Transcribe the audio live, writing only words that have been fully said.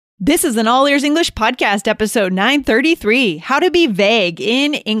This is an All Ears English podcast, episode 933, How to Be Vague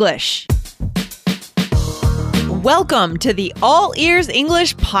in English. Welcome to the All Ears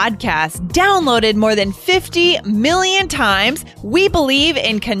English podcast. Downloaded more than 50 million times, we believe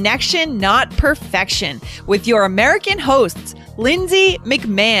in connection, not perfection. With your American hosts, Lindsay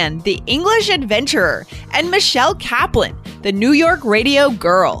McMahon, the English adventurer, and Michelle Kaplan, the New York radio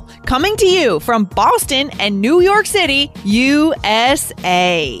girl. Coming to you from Boston and New York City,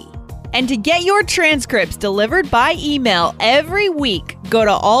 USA. And to get your transcripts delivered by email every week, go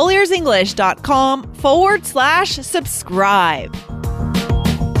to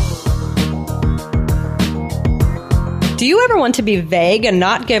allearsenglish.com/subscribe. Do you ever want to be vague and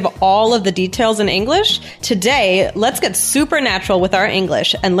not give all of the details in English? Today, let's get supernatural with our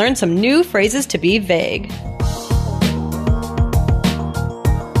English and learn some new phrases to be vague.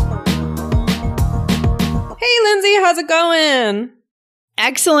 Hey, Lindsay, how's it going?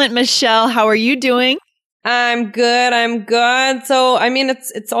 Excellent, Michelle. How are you doing? I'm good. So,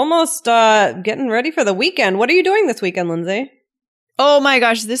 it's almost getting ready for the weekend. What are you doing this weekend, Lindsay? Oh my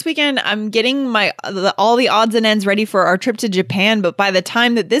gosh, this weekend I'm getting all the odds and ends ready for our trip to Japan, but by the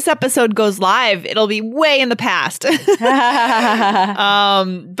time that this episode goes live, it'll be way in the past. But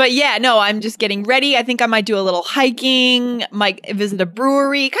yeah, no, I'm just getting ready. I think I might do a little hiking, might visit a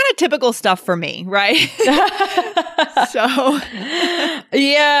brewery, kind of typical stuff for me, right? So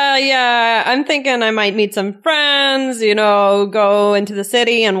yeah. I'm thinking I might meet some friends, go into the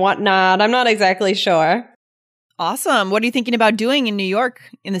city and whatnot. I'm not exactly sure. Awesome. What are you thinking about doing in New York,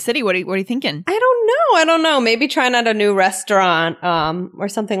 in the city? What are you thinking? I don't know. Maybe trying out a new restaurant, or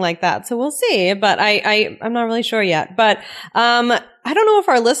something like that. So we'll see. But I'm not really sure yet. But, I don't know if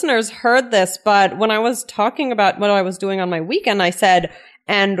our listeners heard this, but when I was talking about what I was doing on my weekend, I said,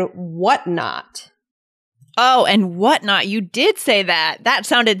 and whatnot. Oh, and whatnot. You did say that. That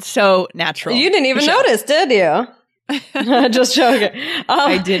sounded so natural. You didn't even notice, did you? Just joking.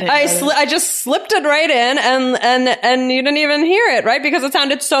 I didn't. I just slipped it right in, and you didn't even hear it, right? Because it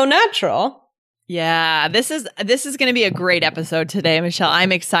sounded so natural. Yeah, this is going to be a great episode today, Michelle.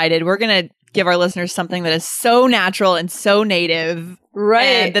 I'm excited. We're going to give our listeners something that is so natural and so native, right?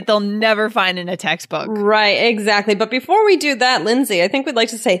 And that they'll never find in a textbook. Right, exactly. But before we do that, Lindsay, I think we'd like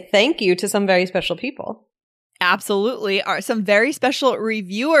to say thank you to some very special people. Absolutely. Some very special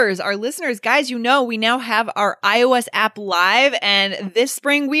reviewers, our listeners. Guys, we now have our iOS app live, and this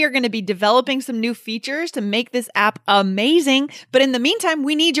spring we are going to be developing some new features to make this app amazing. But in the meantime,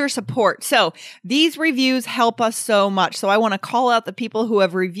 we need your support. So these reviews help us so much. So I want to call out the people who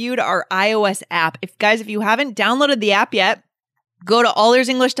have reviewed our iOS app. If you haven't downloaded the app yet, go to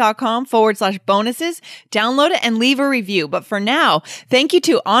allearsenglish.com/bonuses, download it, and leave a review. But for now, thank you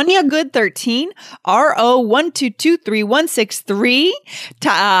to Anya Good 13, RO1223163,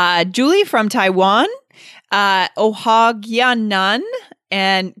 Julie from Taiwan, Ohagyanan,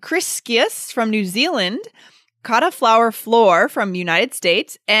 and Chris Skias from New Zealand, Kata Flower Floor from United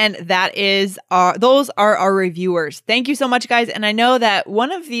States, and those are our reviewers. Thank you so much, guys. And I know that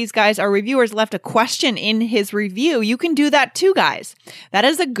one of these guys, our reviewers, left a question in his review. You can do that too, guys. That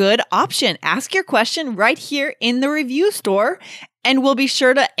is a good option. Ask your question right here in the review store, and we'll be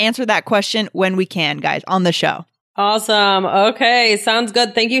sure to answer that question when we can, guys, on the show. Awesome. Okay, sounds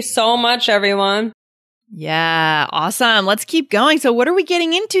good. Thank you so much, everyone. Yeah, awesome. Let's keep going. So what are we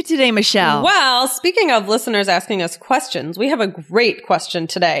getting into today, Michelle? Well, speaking of listeners asking us questions, we have a great question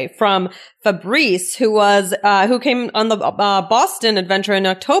today from Fabrice, who came on the Boston adventure in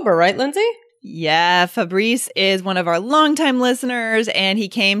October, right, Lindsay? Yeah, Fabrice is one of our longtime listeners, and he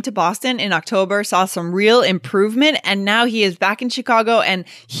came to Boston in October, saw some real improvement, and now he is back in Chicago and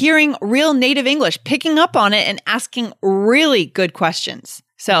hearing real native English, picking up on it and asking really good questions.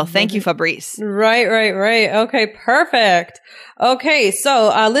 So thank you, Fabrice. Right. Okay, perfect. Okay, so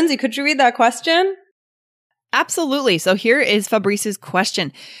Lindsay, could you read that question? Absolutely. So here is Fabrice's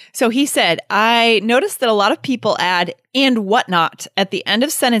question. So he said, I noticed that a lot of people add and whatnot at the end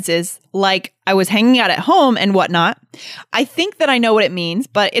of sentences, like I was hanging out at home and whatnot. I think that I know what it means,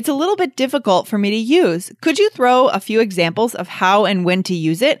 but it's a little bit difficult for me to use. Could you throw a few examples of how and when to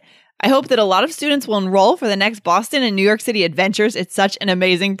use it? I hope that a lot of students will enroll for the next Boston and New York City adventures. It's such an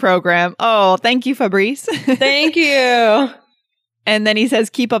amazing program. Oh, thank you, Fabrice. Thank you. And then he says,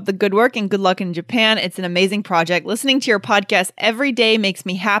 keep up the good work and good luck in Japan. It's an amazing project. Listening to your podcast every day makes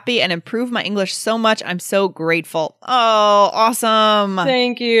me happy and improve my English so much. I'm so grateful. Oh, awesome.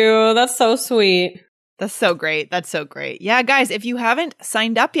 Thank you. That's so sweet. That's so great. That's so great. Yeah, guys, if you haven't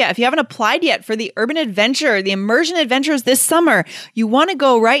signed up yet, if you haven't applied yet for the Urban Adventure, the Immersion Adventures this summer, you want to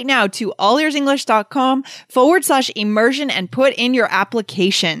go right now to allearsenglish.com/immersion and put in your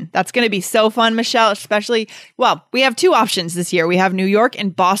application. That's going to be so fun, Michelle, especially, well, we have two options this year. We have New York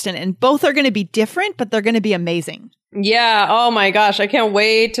and Boston, and both are going to be different, but they're going to be amazing. Yeah. Oh my gosh. I can't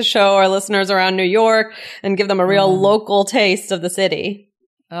wait to show our listeners around New York and give them a real local taste of the city.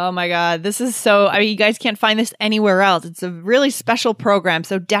 Oh my God. This is you guys can't find this anywhere else. It's a really special program.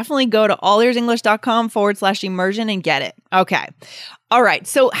 So definitely go to allearsenglish.com/immersion and get it. Okay. All right.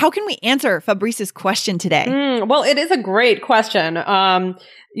 So how can we answer Fabrice's question today? Well, it is a great question. And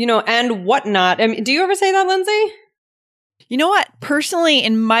whatnot. I mean, do you ever say that, Lindsay? You know what? Personally,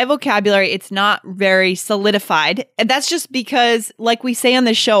 in my vocabulary, it's not very solidified. And that's just because, like we say on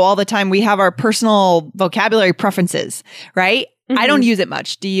this show all the time, we have our personal vocabulary preferences, right? I don't use it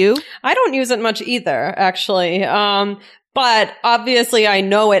much. Do you? I don't use it much either, actually. But obviously I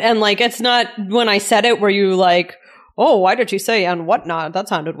know it. And it's not when I said it where you oh, why did you say and whatnot? That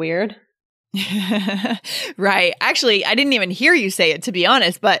sounded weird. Right. Actually, I didn't even hear you say it, to be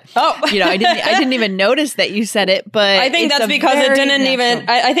honest, but I didn't even notice that you said it, but I think that's because it didn't even,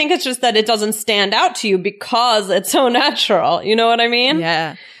 I think it's just that it doesn't stand out to you because it's so natural. You know what I mean?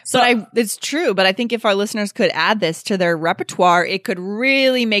 Yeah. So it's true, but I think if our listeners could add this to their repertoire, it could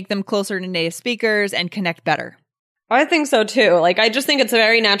really make them closer to native speakers and connect better. I think so too. I just think it's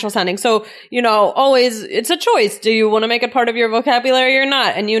very natural sounding. So, always, it's a choice. Do you want to make it part of your vocabulary or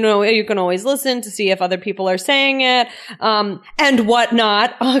not? And you can always listen to see if other people are saying it, and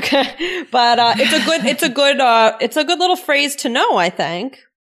whatnot. Okay. But, it's a good little phrase to know, I think.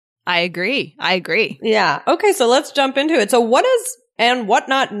 I agree. Yeah. Okay. So let's jump into it. So what does and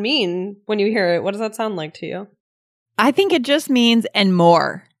whatnot mean when you hear it? What does that sound like to you? I think it just means and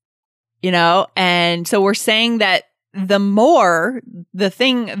more, and so we're saying that the more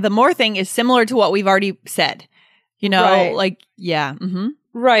thing is similar to what we've already said, Right. yeah. Mm-hmm.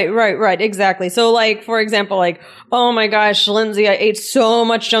 Right. Exactly. So for example, oh my gosh, Lindsay, I ate so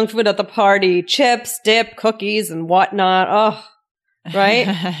much junk food at the party, chips, dip, cookies and whatnot. Oh,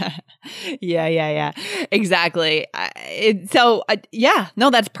 right. Yeah. Exactly.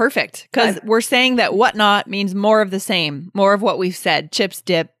 That's perfect. Cause we're saying that whatnot means more of the same, more of what we've said, chips,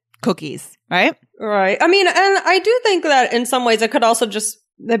 dip, cookies, right? Right. I mean, and I do think that in some ways it could also just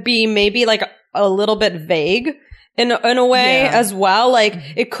be maybe a little bit vague in a way as well.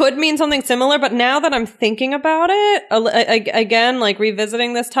 It could mean something similar, but now that I'm thinking about it, again,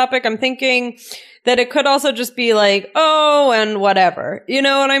 revisiting this topic, I'm thinking that it could also just be oh, and whatever. You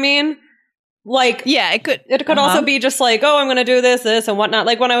know what I mean? It could. It could also be just oh, I'm going to do this, and whatnot.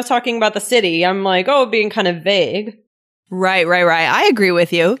 When I was talking about the city, I'm being kind of vague. Right. I agree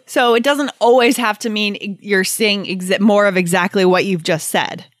with you. So it doesn't always have to mean you're saying more of exactly what you've just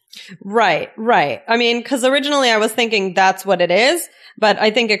said. Right. I mean, because originally I was thinking that's what it is, but I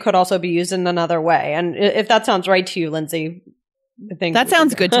think it could also be used in another way. And if that sounds right to you, Lindsay, I think that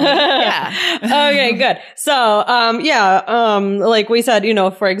sounds good to me. Yeah. Okay, good. So, like we said,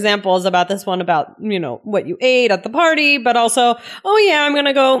 for examples about this one about, what you ate at the party, but also, oh yeah, I'm going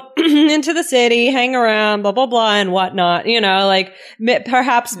to go into the city, hang around, blah, blah, blah, and whatnot,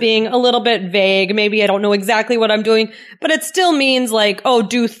 perhaps being a little bit vague. Maybe I don't know exactly what I'm doing, but it still means oh,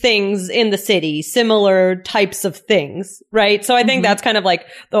 do things in the city, similar types of things, right? So I think that's kind of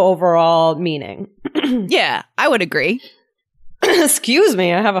the overall meaning. Yeah, I would agree. Excuse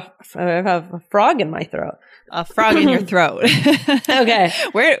me, I have a frog in my throat. A frog in your throat. Okay.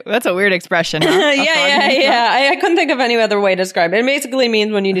 That's a weird expression, huh? Yeah. I couldn't think of any other way to describe it. It basically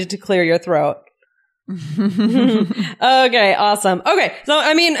means when you need to clear your throat. Okay, awesome. Okay, so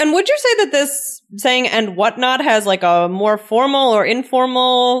I mean, and would you say that this saying and whatnot has a more formal or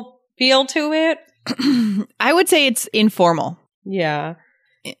informal feel to it? I would say it's informal. Yeah.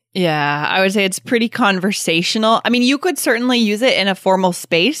 Yeah, I would say it's pretty conversational. I mean, you could certainly use it in a formal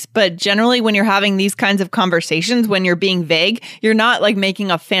space, but generally when you're having these kinds of conversations, when you're being vague, you're not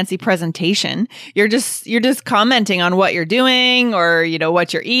making a fancy presentation. You're just commenting on what you're doing or,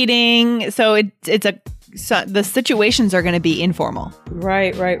 what you're eating. So the situations are going to be informal.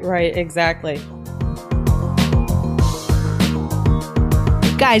 Right. Exactly.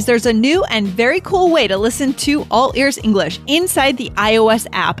 Guys, there's a new and very cool way to listen to All Ears English inside the iOS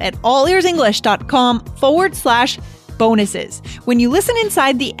app at allearsenglish.com/ bonuses. When you listen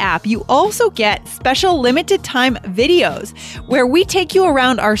inside the app, you also get special limited time videos where we take you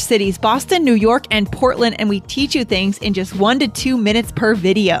around our cities, Boston, New York, and Portland, and we teach you things in just 1 to 2 minutes per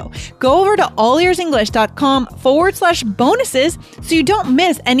video. Go over to allearsenglish.com/bonuses so you don't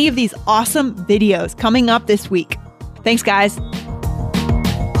miss any of these awesome videos coming up this week. Thanks, guys.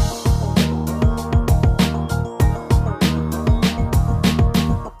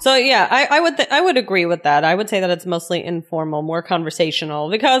 So yeah, I would agree with that. I would say that it's mostly informal, more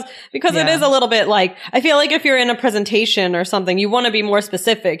conversational because it is a little bit like, I feel like if you're in a presentation or something, you want to be more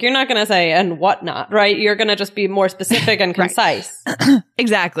specific. You're not going to say and whatnot, right? You're going to just be more specific and concise.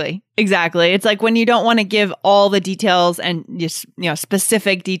 Exactly. It's like when you don't want to give all the details and just,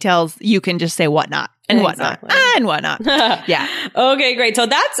 specific details, you can just say whatnot. And whatnot. And whatnot. Yeah. Okay, great. So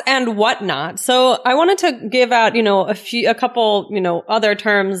that's and whatnot. So I wanted to give out, a couple, other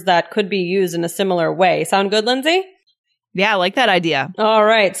terms that could be used in a similar way. Sound good, Lindsay? Yeah, I like that idea. All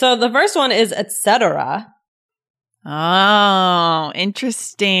right. So the first one is etc. Oh,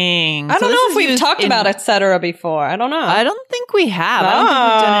 interesting. I don't know if we've talked about etc. before. I don't know. I don't think we have. I don't think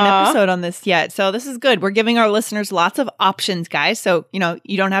we've done an episode on this yet. So this is good. We're giving our listeners lots of options, guys. So, you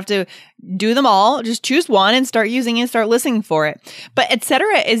don't have to do them all. Just choose one and start using it and start listening for it. But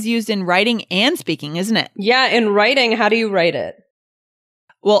etc. is used in writing and speaking, isn't it? Yeah, in writing, how do you write it?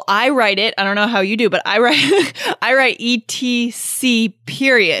 Well, I write it. I don't know how you do, but I write ETC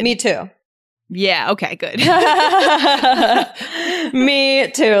period. Me too. Yeah. Okay, good.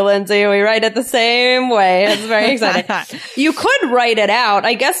 Me too, Lindsay. We write it the same way. It's very exciting. You could write it out.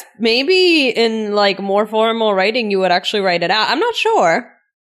 I guess maybe in like more formal writing, you would actually write it out. I'm not sure.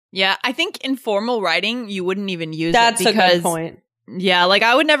 Yeah. I think in formal writing, you wouldn't even use That's it. That's a good point. Yeah, like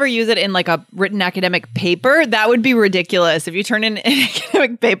I would never use it in like a written academic paper. That would be ridiculous. If you turn in an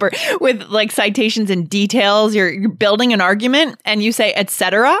academic paper with like citations and details, you're building an argument and you say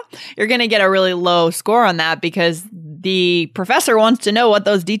etc., you're going to get a really low score on that because the professor wants to know what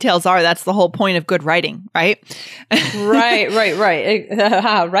those details are. That's the whole point of good writing, right? Right. Right.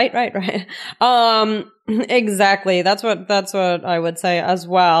 Exactly. That's what I would say as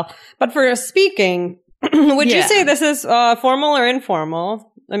well. But for speaking, would you say this is formal or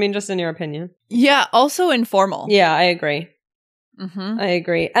informal? I mean, just in your opinion. Yeah, also informal. Yeah, I agree. Mm-hmm. I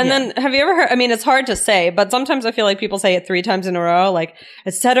agree. And then have you ever heard, I mean, it's hard to say, but sometimes I feel like people say it 3 times in a row, like,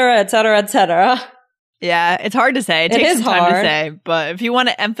 et cetera, et cetera, et cetera. Yeah, it's hard to say. It takes some time to say. But if you want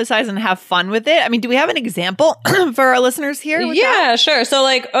to emphasize and have fun with it, I mean, do we have an example for our listeners here? Yeah, sure. So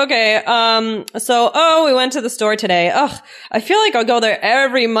like, okay, we went to the store today. Ugh, I feel like I'll go there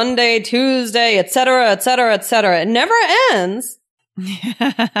every Monday, Tuesday, et cetera, et cetera, et cetera. It never ends.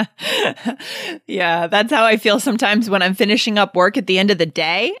 Yeah, that's how I feel sometimes when I'm finishing up work at the end of the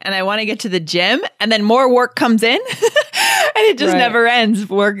day and I want to get to the gym and then more work comes in and it just never ends.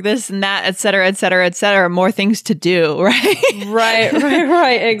 Work, this and that, et cetera, et cetera, et cetera. More things to do, right?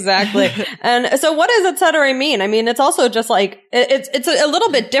 Right. Exactly. And so what does et cetera mean? I mean, it's also just like, it's a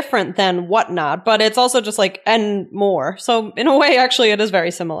little bit different than whatnot, but it's also just like, and more. So in a way, actually, it is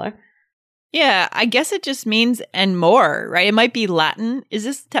very similar. Yeah, I guess it just means and more, right? It might be Latin. Is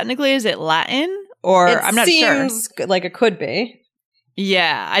it Latin? Or I'm not sure. It seems like it could be.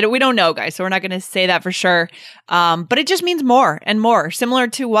 Yeah, we don't know, guys, so we're not going to say that for sure. But it just means more and more, similar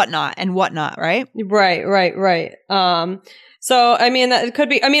to whatnot and whatnot, right? Right. So, I mean, that it could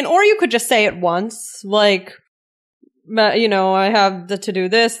be, I mean, or you could just say it once, like, I have to do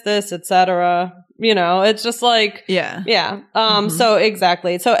this, etc. It's just like, yeah. So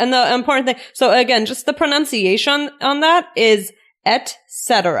exactly. So, and the important thing, so again, just the pronunciation on that is et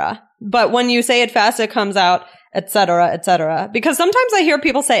cetera. But when you say it fast, it comes out et cetera, because sometimes I hear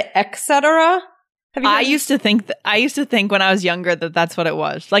people say et cetera. I used to think when I was younger that that's what it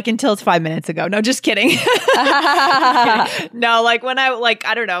was, like until 5 minutes ago. No, just kidding. No, like when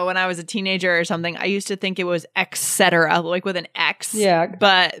I don't know, when I was a teenager or something, I used to think it was et cetera, like with an X. Yeah.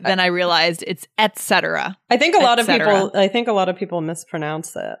 But then I realized it's et cetera. I think a lot of people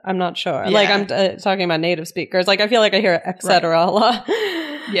mispronounce it. I'm not sure. Yeah. Like I'm talking about native speakers. Like I feel like I hear et cetera a lot.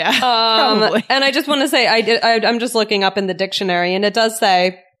 Yeah. Probably. And I just want to say I'm just looking up in the dictionary and it does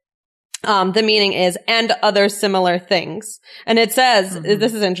say, the meaning is, and other similar things. And it says,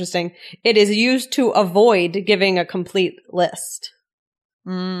 this is interesting, it is used to avoid giving a complete list.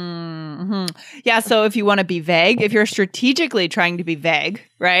 Mm-hmm. Yeah, so if you want to be vague, if you're strategically trying to be vague,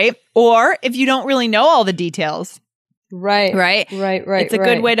 right? Or if you don't really know all the details, Right. Right? It's a good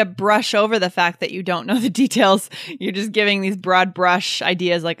right. way to brush over the fact that you don't know the details. You're just giving these broad brush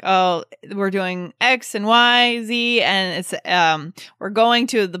ideas like, oh, we're doing X and Y, Z, and it's we're going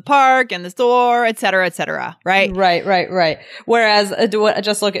to the park and the store, et cetera, right? Right. Whereas,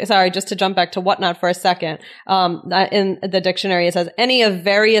 just to jump back to whatnot for a second, in the dictionary, it says any of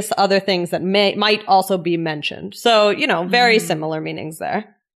various other things that might also be mentioned. So, very similar meanings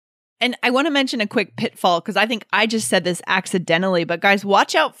there. And I want to mention a quick pitfall because I think I just said this accidentally, but guys,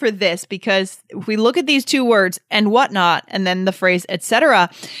 watch out for this because if we look at these two words and whatnot, and then the phrase etc.,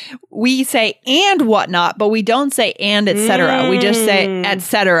 we say and whatnot, but we don't say and etc. We just say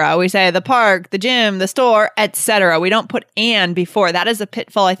etc. We say the park, the gym, the store, etc. We don't put and before. That is a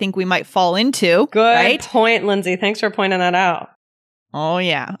pitfall I think we might fall into. Good point, Lindsay. Thanks for pointing that out. Oh,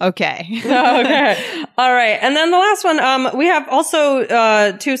 yeah. Okay. Okay. All right. And then the last one, we have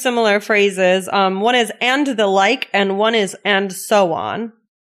also two similar phrases. One is and the like, and one is and so on.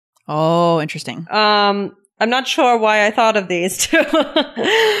 Oh, interesting. I'm not sure why I thought of these two,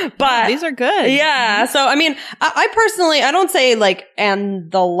 but these are good. Yeah. So, I mean, I personally, I don't say like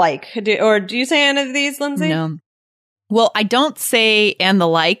and the like. Do you say any of these, Lindsay? No. Well, I don't say and the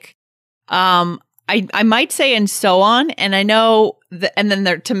like. I might say and so on, and I know and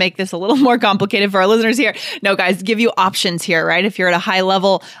then to make this a little more complicated for our listeners here. No, guys, give you options here, right? If you're at a high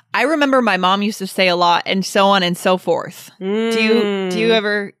level, I remember my mom used to say a lot and so on and so forth. Do you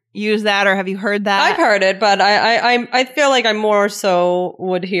ever use that, or have you heard that? I've heard it, but I feel like I more so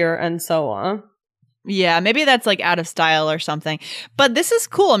would hear and so on. Yeah, maybe that's like out of style or something. But this is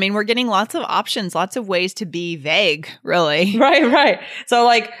cool. I mean, we're getting lots of options, lots of ways to be vague, really. Right. So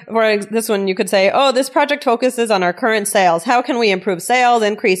like for this one, you could say, oh, this project focuses on our current sales. How can we improve sales,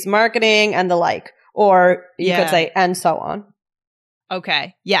 increase marketing, and the like? Or you could say, and so on.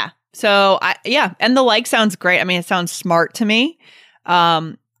 Okay. Yeah. So and the like sounds great. I mean, it sounds smart to me.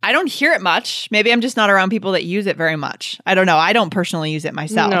 I don't hear it much. Maybe I'm just not around people that use it very much. I don't know. I don't personally use it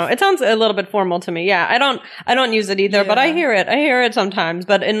myself. No, it sounds a little bit formal to me. Yeah, I don't use it either, but I hear it. I hear it sometimes,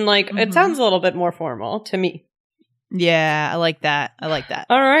 but in it sounds a little bit more formal to me. Yeah, I like that.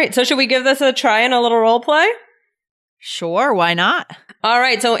 All right. So should we give this a try in a little role play? Sure, why not? All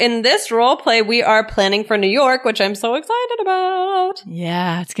right. So in this role play, we are planning for New York, which I'm so excited about.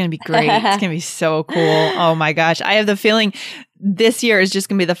 Yeah, it's going to be great. It's going to be so cool. Oh my gosh. I have the feeling this year is just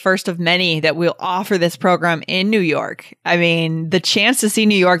going to be the first of many that we'll offer this program in New York. I mean, the chance to see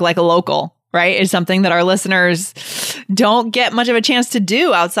New York like a local, right, is something that our listeners don't get much of a chance to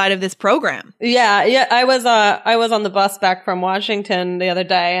do outside of this program. Yeah. I was on the bus back from Washington the other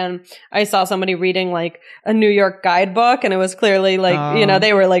day, and I saw somebody reading like a New York guidebook, and it was clearly like,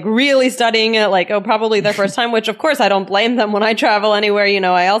 they were like really studying it, like, probably their first time, which of course I don't blame them when I travel anywhere.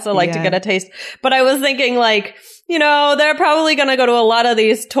 I also like to get a taste, but I was thinking like, they're probably going to go to a lot of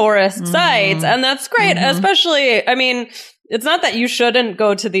these tourist sites, and that's great, especially, I mean, it's not that you shouldn't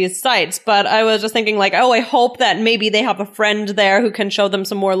go to these sites, but I was just thinking like, I hope that maybe they have a friend there who can show them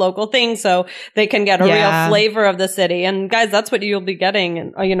some more local things so they can get a real flavor of the city. And guys, that's what you'll be getting,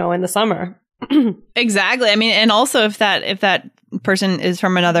 in the summer. Exactly. I mean, and also if that person is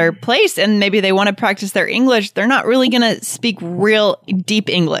from another place and maybe they want to practice their English, they're not really going to speak real deep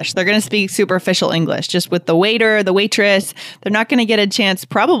English. They're going to speak superficial English just with the waiter, the waitress. They're not going to get a chance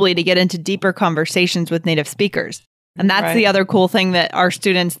probably to get into deeper conversations with native speakers. And that's the other cool thing that our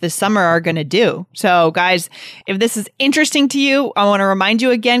students this summer are going to do. So guys, if this is interesting to you, I want to remind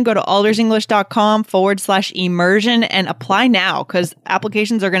you again, go to aldersenglish.com/immersion and apply now because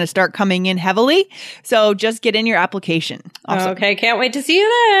applications are going to start coming in heavily. So just get in your application. Awesome. Okay. Can't wait to see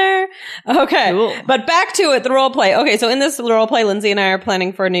you there. Okay. Cool. But back to it, the role play. Okay. So in this role play, Lindsay and I are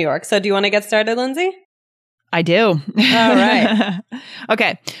planning for New York. So do you want to get started, Lindsay? I do. All right.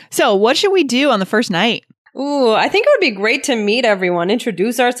 Okay. So what should we do on the first night? Ooh, I think it would be great to meet everyone,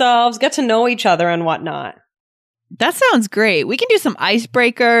 introduce ourselves, get to know each other and whatnot. That sounds great. We can do some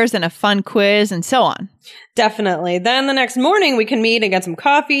icebreakers and a fun quiz and so on. Definitely. Then the next morning we can meet and get some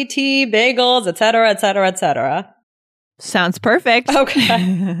coffee, tea, bagels, etc., etc., etc. Sounds perfect. Okay.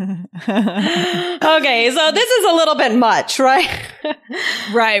 Okay, so this is a little bit much, right?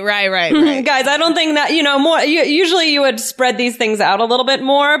 Right. Guys, I don't think that, usually you would spread these things out a little bit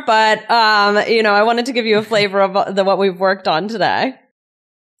more, but, I wanted to give you a flavor of what we've worked on today.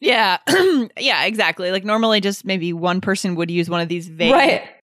 Yeah. Yeah, exactly. Like normally just maybe one person would use one of these vague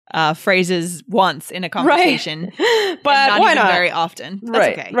phrases once in a conversation, but why not very often?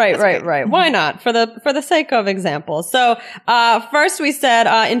 That's okay. Right. Why not? For the sake of example. So, first we said,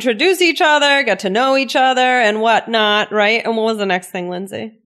 introduce each other, get to know each other and whatnot, right? And what was the next thing,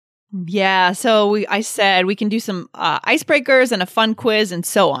 Lindsay? Yeah. So I said we can do some icebreakers and a fun quiz and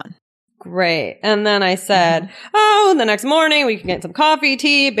so on. Great. And then I said, oh, the next morning we can get some coffee,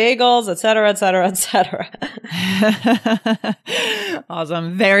 tea, bagels, et cetera, et cetera, et cetera.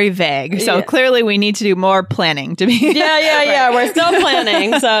 Awesome. Very vague. So clearly we need to do more planning to be. Yeah. We're still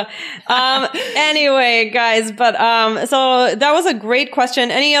planning. So, anyway, guys, but, so that was a great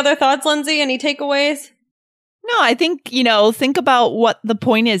question. Any other thoughts, Lindsay? Any takeaways? No, I think, think about what the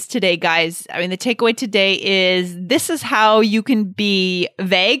point is today, guys. I mean, the takeaway today is this is how you can be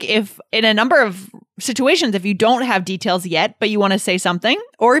vague if in a number of situations, if you don't have details yet, but you want to say something,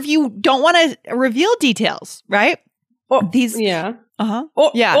 or if you don't want to reveal details, right? Or if you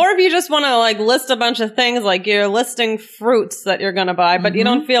just want to list a bunch of things, like you're listing fruits that you're going to buy, but you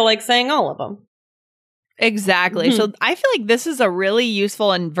don't feel like saying all of them. Exactly. So I feel like this is a really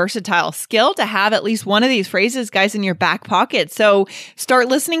useful and versatile skill to have at least one of these phrases, guys, in your back pocket. So start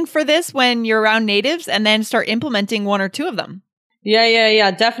listening for this when you're around natives and then start implementing one or two of them.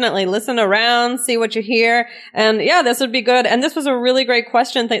 Yeah. Definitely. Listen around, see what you hear. And this would be good. And this was a really great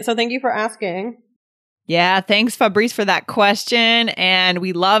question. So thank you for asking. Yeah, thanks, Fabrice, for that question. And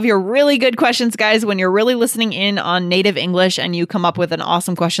we love your really good questions, guys, when you're really listening in on native English and you come up with an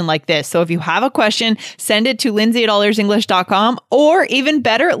awesome question like this. So if you have a question, send it to lindsay@allearsenglish.com, or even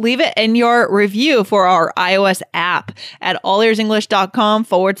better, leave it in your review for our iOS app at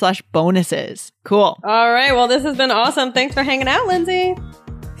allearsenglish.com/bonuses. Cool. All right. Well, this has been awesome. Thanks for hanging out, Lindsay.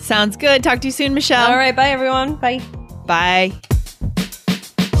 Sounds good. Talk to you soon, Michelle. All right. Bye, everyone. Bye. Bye.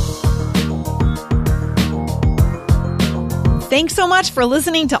 Thanks so much for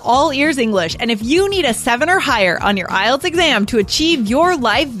listening to All Ears English. And if you need a 7 or higher on your IELTS exam to achieve your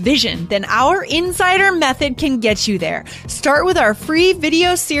life vision, then our Insider Method can get you there. Start with our free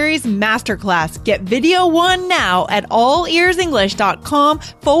video series masterclass. Get video 1 now at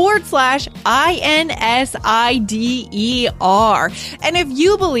allearsenglish.com/INSIDER. And if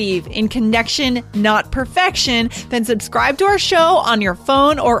you believe in connection, not perfection, then subscribe to our show on your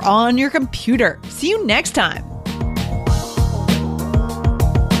phone or on your computer. See you next time.